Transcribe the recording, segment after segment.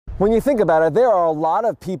When you think about it, there are a lot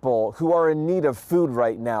of people who are in need of food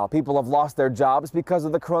right now. People have lost their jobs because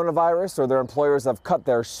of the coronavirus, or their employers have cut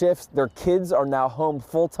their shifts. Their kids are now home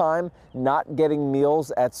full-time, not getting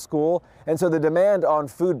meals at school. And so the demand on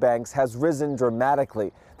food banks has risen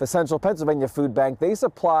dramatically. The Central Pennsylvania Food Bank, they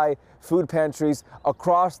supply food pantries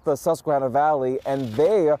across the Susquehanna Valley, and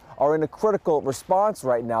they are in a critical response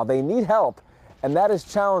right now. They need help, and that is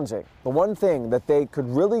challenging. The one thing that they could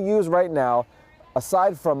really use right now,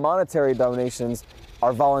 aside from monetary donations,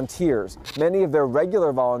 are volunteers. Many of their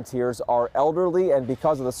regular volunteers are elderly, and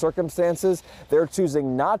because of the circumstances, they're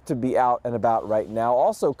choosing not to be out and about right now.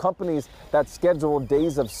 Also, companies that schedule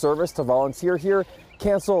days of service to volunteer here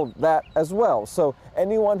canceled that as well. So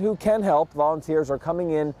anyone who can help, volunteers are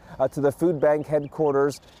coming in to the food bank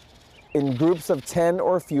headquarters in groups of 10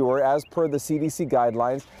 or fewer as per the CDC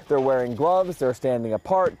guidelines. They're wearing gloves, they're standing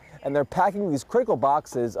apart, and they're packing these critical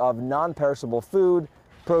boxes of non-perishable food,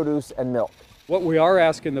 produce, and milk. What we are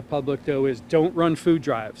asking the public, though, is don't run food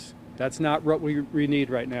drives. That's not what we need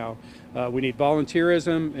right now. We need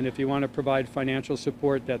volunteerism, and if you want to provide financial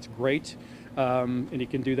support, that's great. And you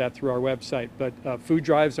can do that through our website. But food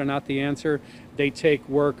drives are not the answer. They take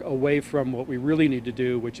work away from what we really need to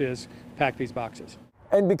do, which is pack these boxes.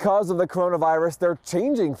 And because of the coronavirus, they're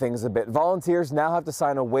changing things a bit. Volunteers now have to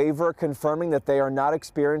sign a waiver confirming that they are not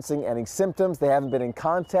experiencing any symptoms. They haven't been in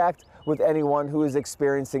contact with anyone who is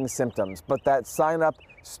experiencing symptoms. But that sign up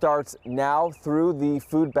starts now through the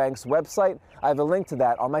food bank's website. I have a link to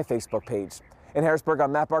that on my Facebook page. In Harrisburg,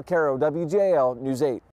 I'm Matt Barcaro, WGAL News 8.